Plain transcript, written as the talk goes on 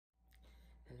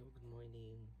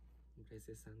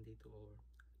Blessed Sunday to all.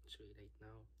 Actually, right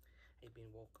now, I've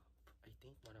been woke up, I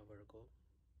think 1 hour ago.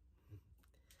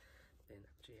 Then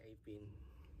actually, I've been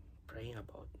praying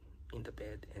about in the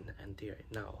bed, and until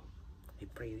right now, I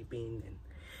pray been and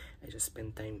I just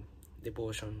spend time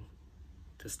devotion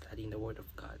to studying the Word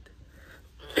of God.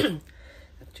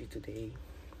 Actually, today,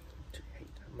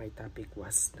 my topic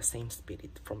was the same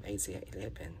spirit from Isaiah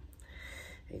 11.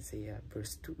 Isaiah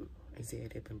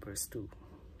 11 verse 2.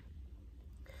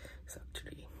 So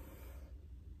actually,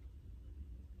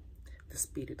 the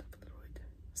Spirit of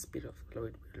the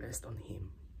Lord will rest on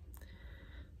him.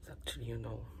 So actually,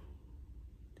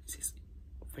 this is,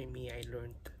 for me, I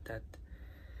learned that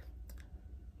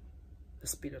the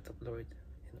Spirit of the Lord,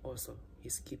 and also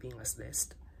He's keeping us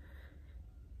blessed,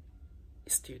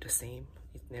 is still the same.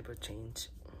 It never changed.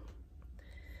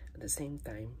 At the same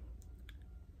time,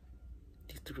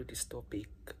 through this topic,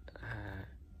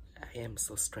 I am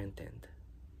so strengthened.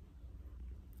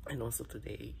 And also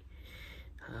today,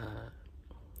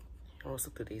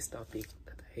 today's topic,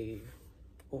 that I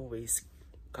always,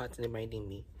 God reminding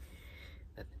me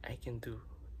that I can do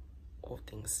all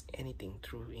things, anything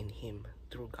through in Him,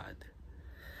 through God.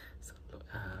 So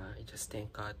I just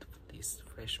thank God for this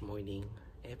fresh morning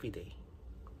every day.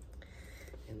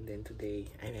 And then today,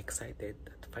 I'm excited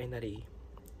that finally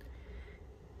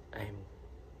I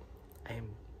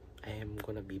am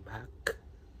gonna be back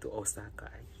to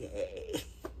Osaka. Yay!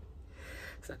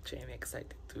 So actually, I'm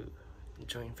excited to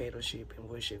join fellowship and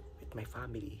worship with my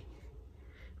family,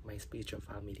 my spiritual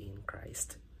family in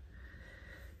Christ.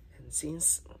 And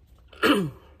since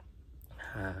I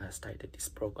started this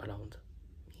program around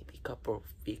maybe a couple of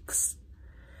weeks,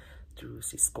 through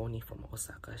Sis Connie from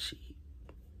Osaka, she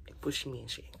pushed me and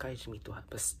she encouraged me to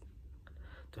have us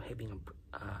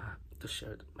to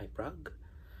share my blog,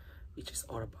 which is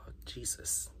all about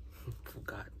Jesus,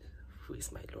 God, who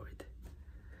is my Lord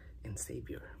and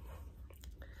Savior.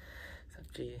 So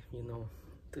actually,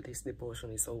 today's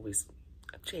devotion is always,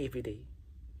 actually every day,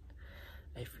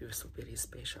 I feel so very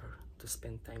special to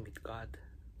spend time with God,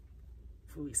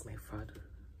 who is my Father,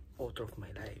 author of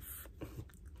my life.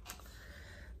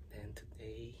 Then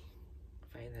today,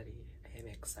 finally, I am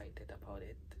excited about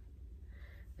it.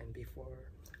 And before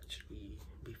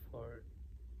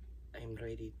I'm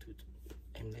ready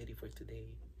for today,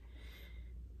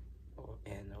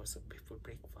 and also before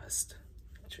breakfast,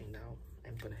 actually now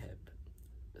I'm gonna have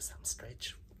some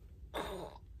stretch.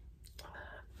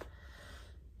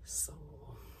 So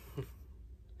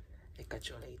I catch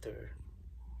you later.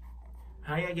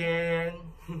 Hi again.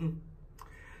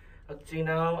 Actually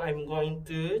now I'm going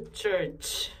to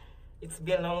church. It's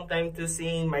been a long time to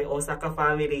see my Osaka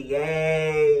family.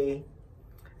 Yay!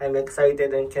 I'm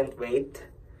excited and can't wait.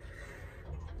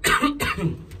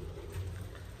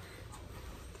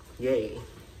 Yay.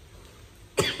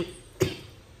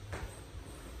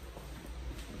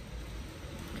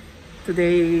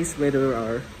 Today's weather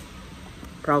are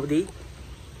cloudy,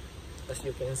 as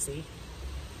you can see.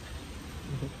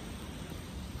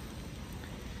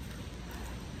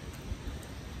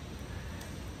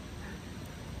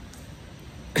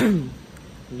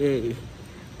 Yay,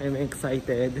 I'm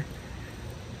excited.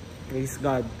 Praise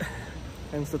God.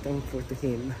 I'm so thankful to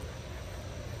Him.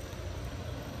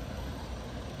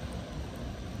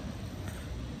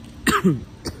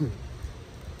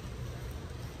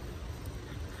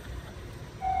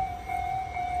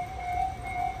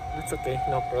 It's okay,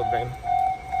 no problem.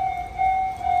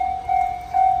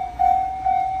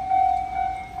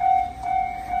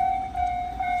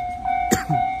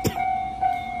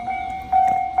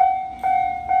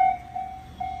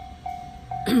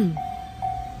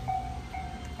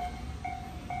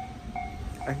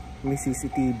 Ay, may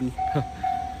CCTV.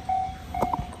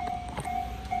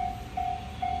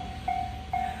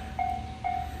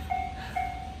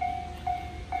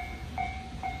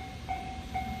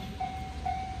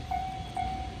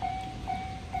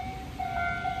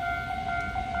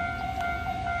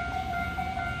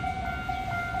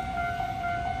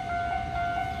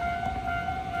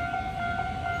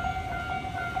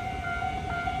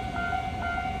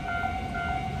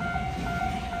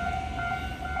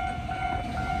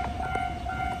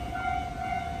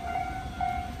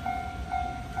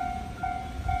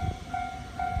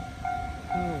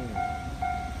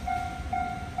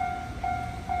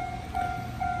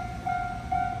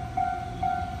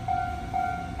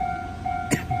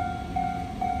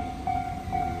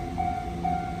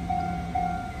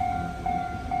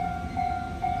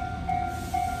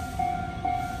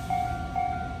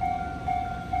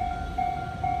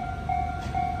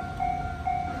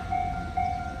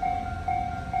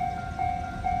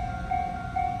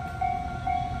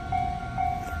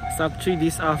 So actually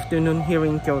this afternoon here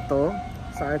in Kyoto.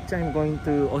 So actually I'm going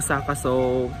to Osaka.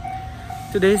 So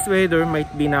today's weather might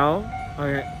be now,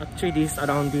 or actually this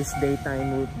around this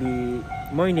daytime would be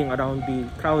morning around be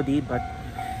cloudy, but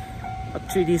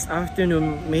actually this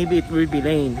afternoon maybe it will be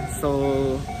rain.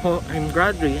 So I'm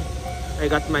glad I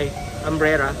got my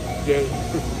umbrella. Yay.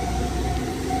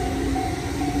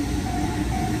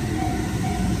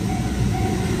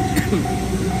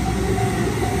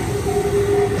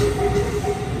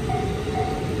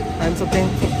 I'm so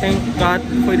thank God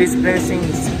for these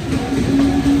blessings.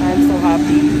 I'm so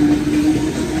happy.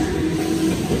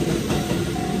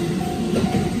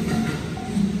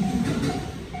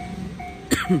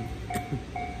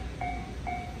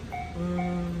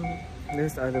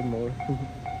 There's other more.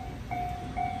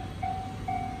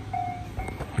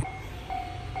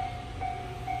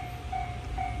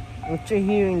 Actually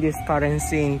here in this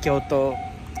currency in Kyoto,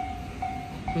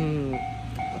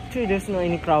 actually there's no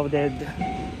any crowded.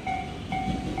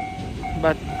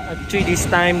 But actually this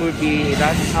time will be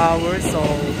rush hour, so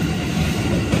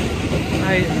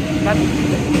but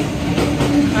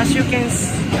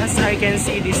as I can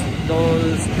see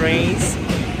those trains,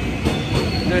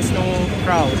 there's no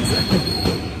crowds.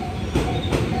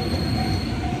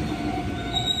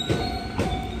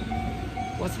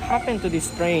 What's happened to these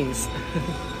trains?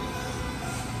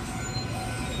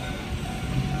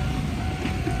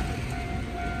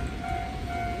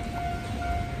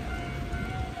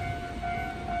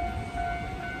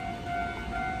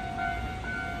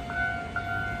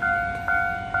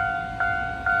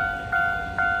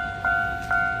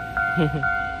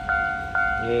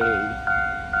 Yay.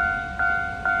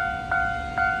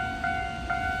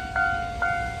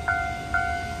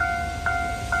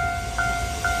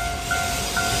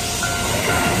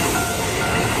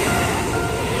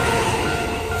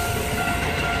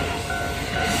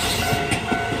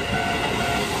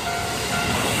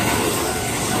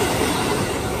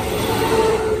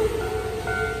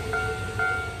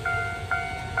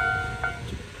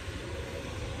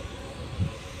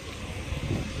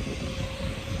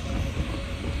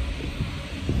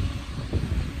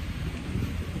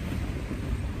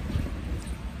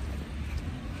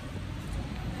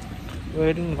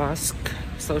 Wearing mask,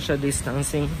 social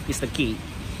distancing is the key.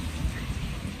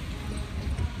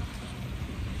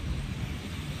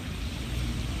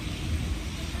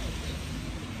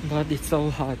 But it's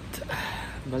so hot.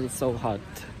 But it's so hot.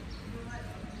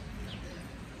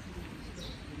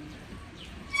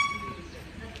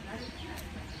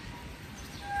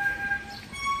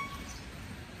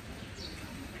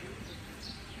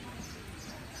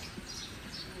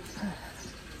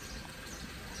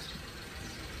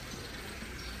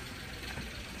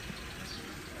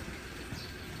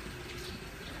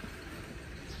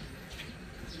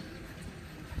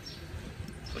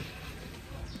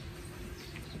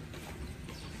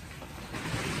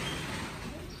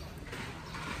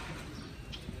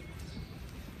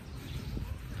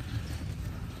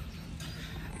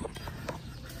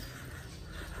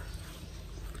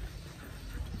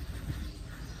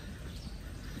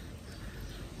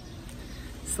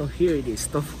 So here it is,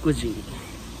 Tofukuji.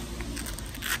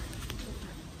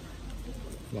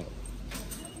 Wow.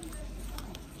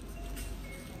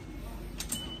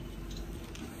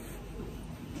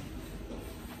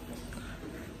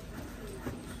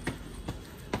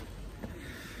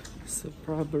 So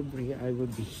probably I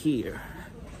would be here.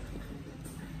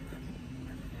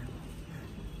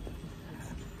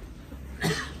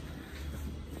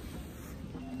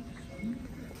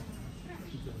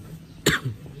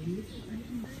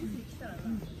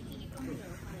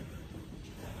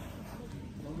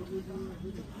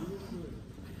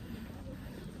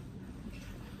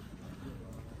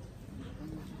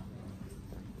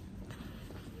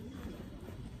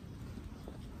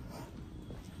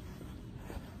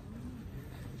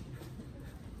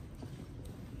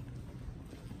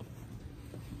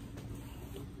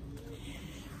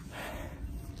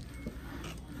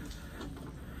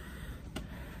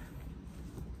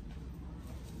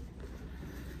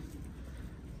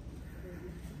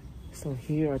 So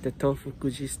here at the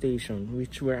Tofukuji station,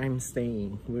 which where I'm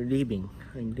staying,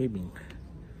 I'm leaving.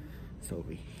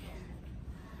 Sorry.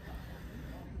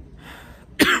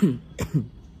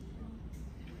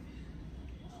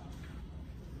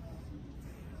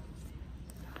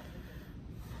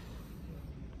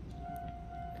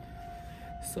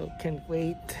 So can't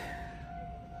wait.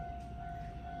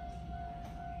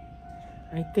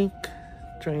 I think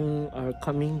train are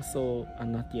coming, so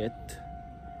not yet.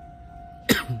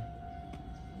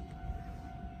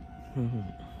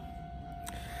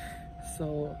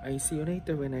 So I see you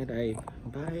later when I arrive.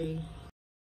 Bye.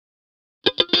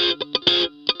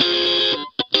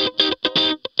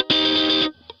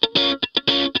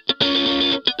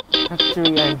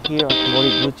 Actually, I'm here at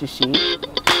Moriguchi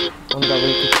on the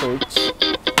way to church.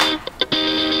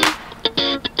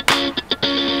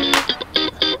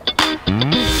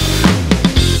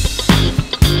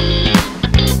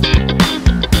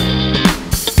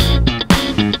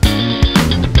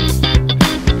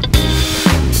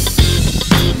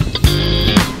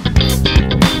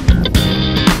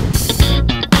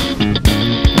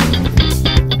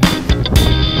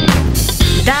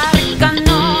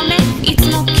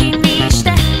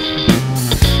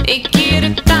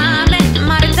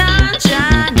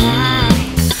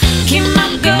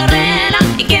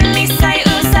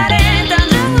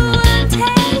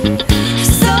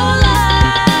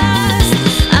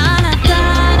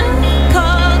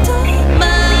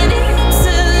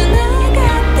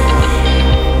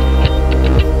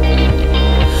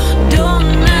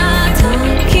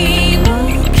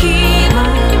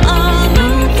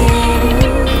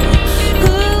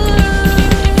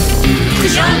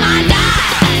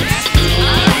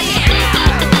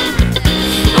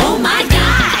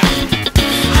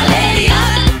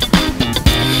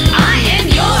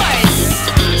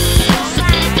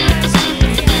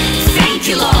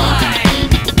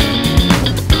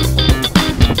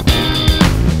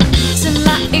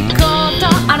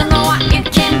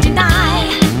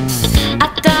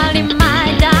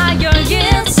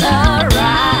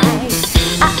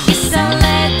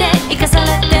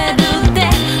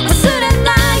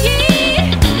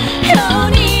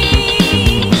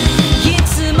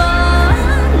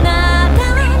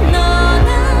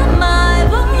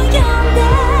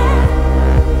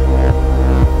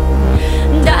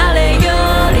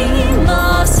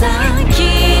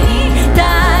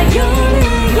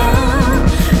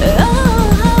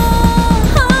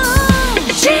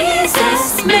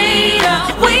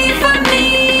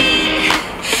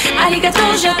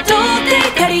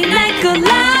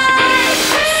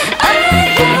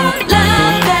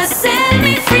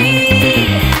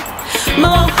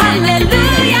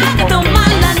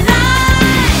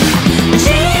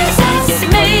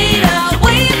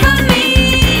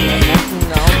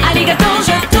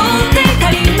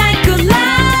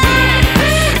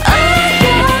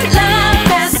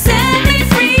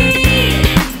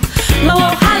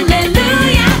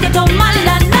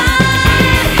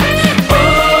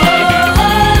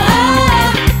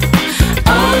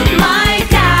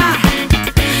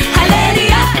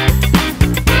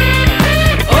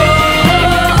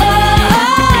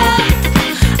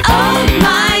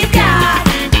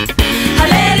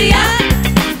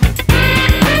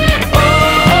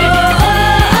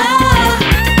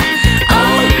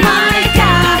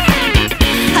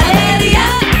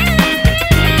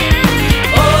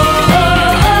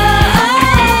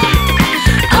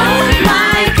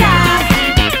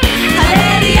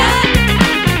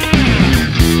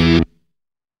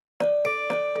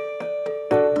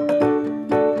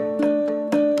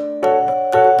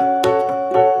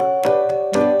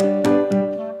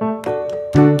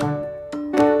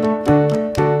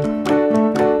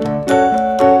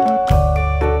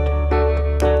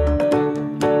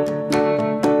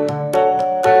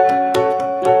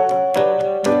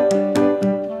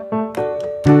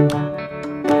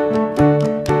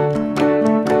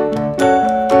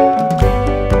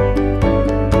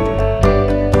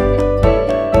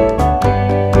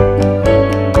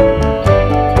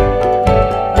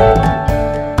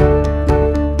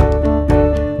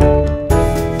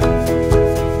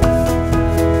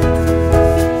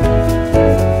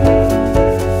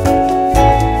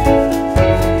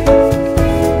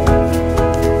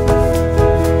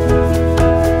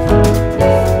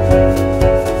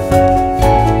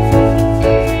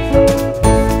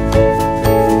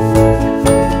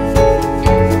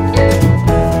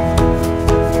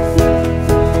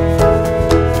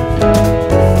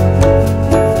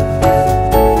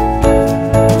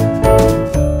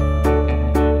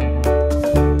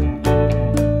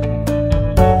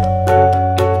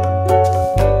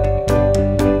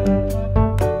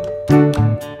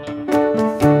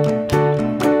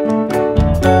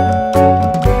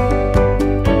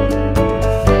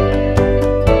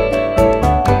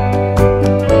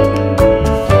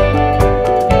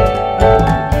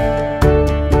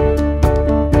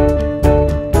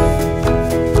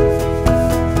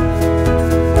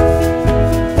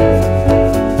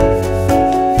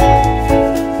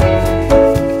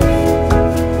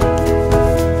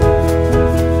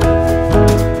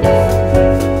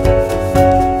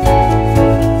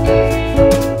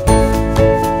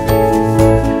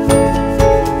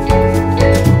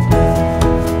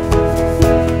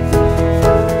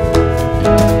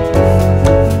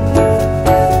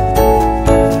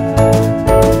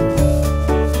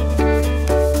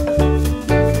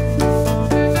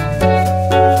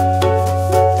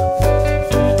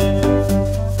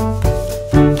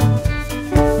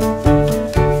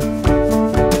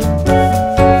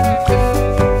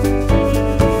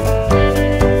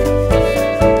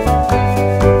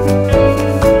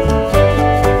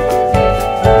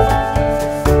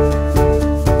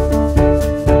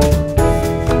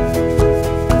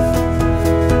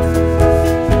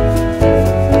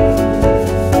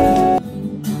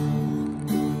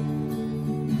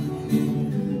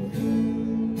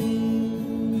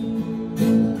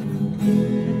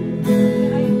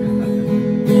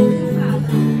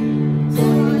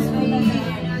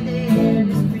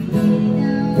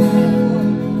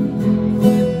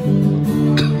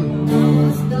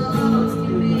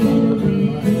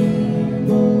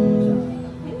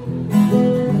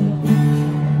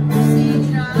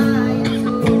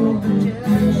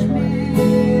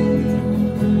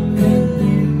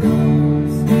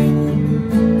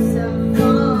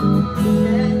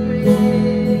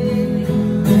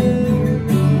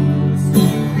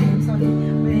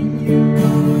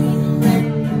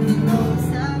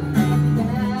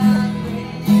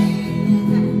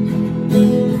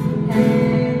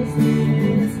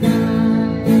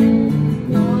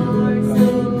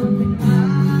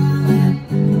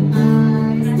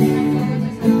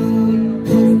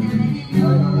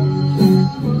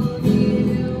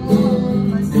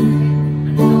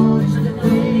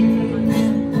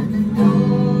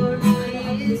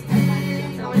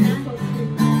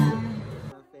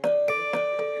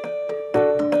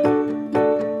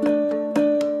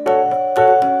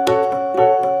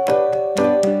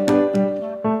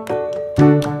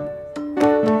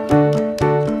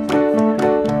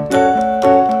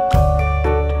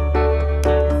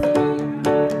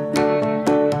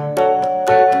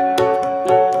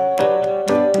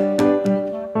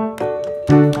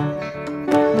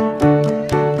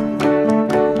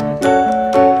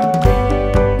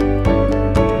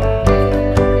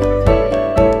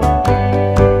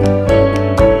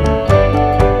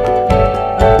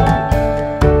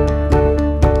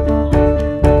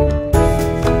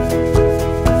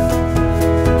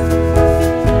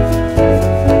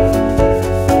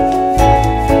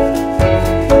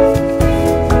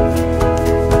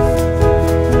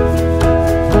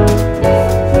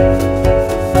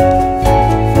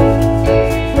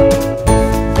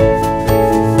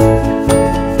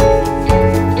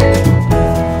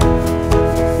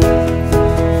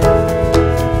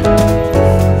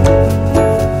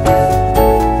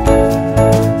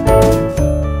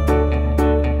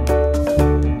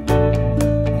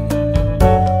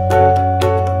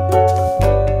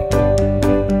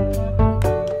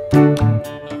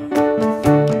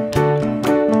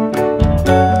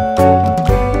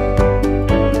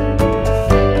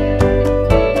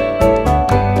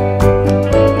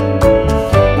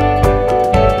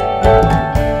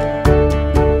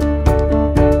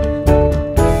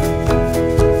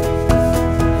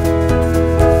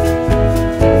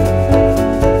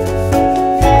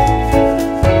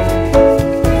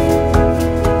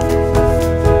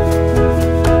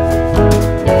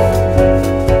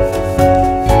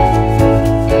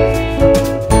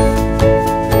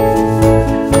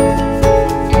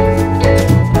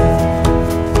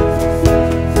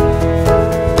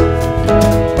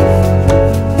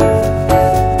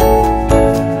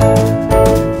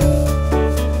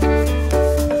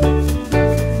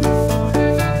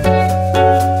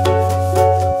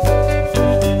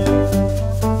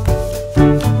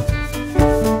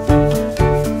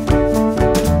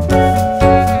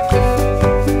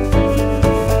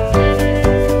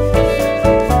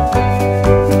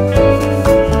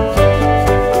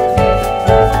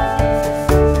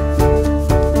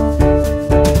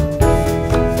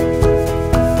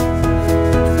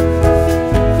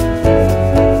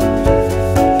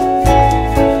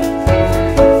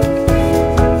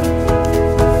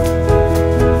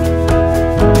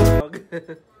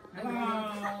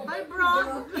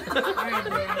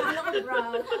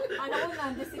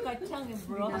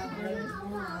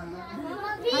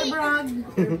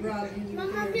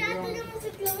 Mama, piyato naman sa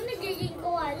clown, nagiging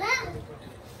koala.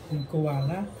 Yung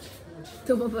koala.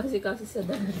 Tumaba si kasi sa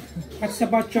dami. What's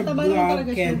about your vlog,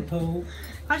 Kento?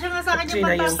 Kasi nga sa akin Actually,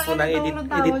 na yung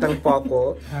po edit lang po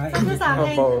ako. Kasi sa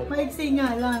akin, maiksi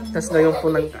nga lang. Tapos ngayon po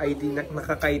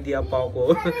nakaka-idea po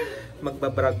ako.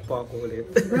 Magbabrag po ako ulit.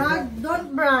 Brag,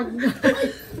 don't brag.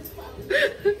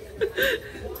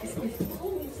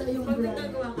 So yung pag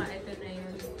nagagawa ka, ito na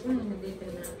yun. Dito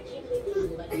na.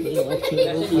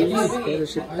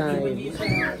 Fellowship time.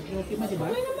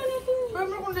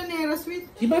 Paano kung nanera, sweet?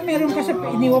 Diba meron ka sa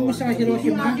iniwan mo sa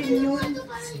Hiroshima? Iniwan niya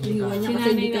kasi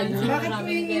hindi ka na. Bakit mo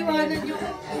iniwanan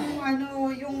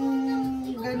yung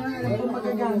gano'n, alam ko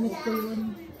magagamit ko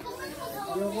yun.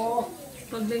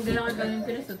 Pag nagdala ka galing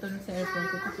Pinas, tutulong sa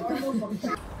airport ko.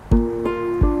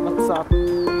 What's up?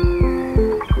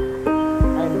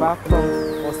 I'm back from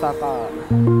Osaka.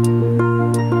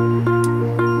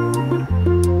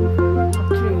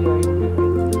 Actually,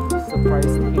 I'm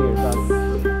surprised here that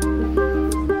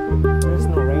there's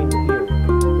no rain here.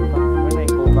 But when I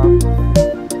go back,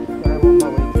 when I'm on my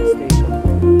way to the station,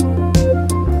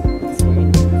 it's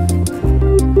raining.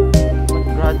 But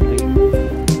gradually,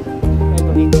 I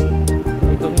don't need to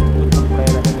put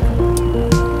umbrella anymore.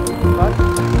 But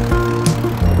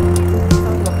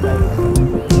sound of like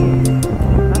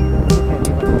not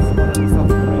heavy, but it's already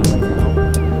soft rain right now.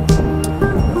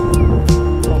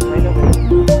 So by the way,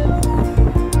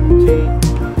 Jay,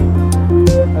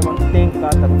 I want to thank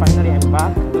God that finally I'm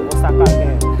back to Osaka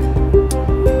again.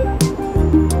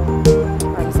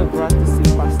 I'm so glad to see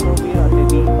Pastor Will and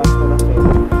Debbie, Pastor Rafael,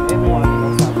 everyone in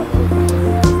Osaka.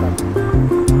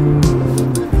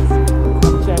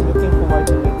 Actually, I'm looking forward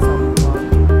to meet someone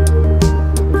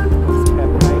who's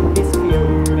have like this fear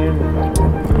in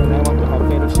when I want to have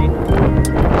fellowship.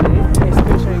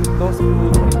 Especially those who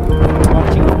are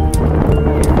watching,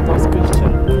 those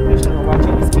Christian are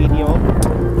watching this video.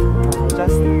 I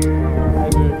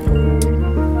will put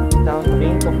down the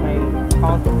link of my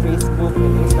account on Facebook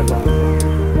and Instagram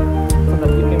so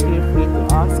that you can feel free to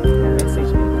ask and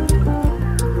message me.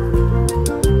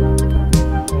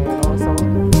 And also,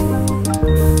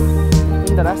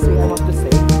 in the last thing I want to say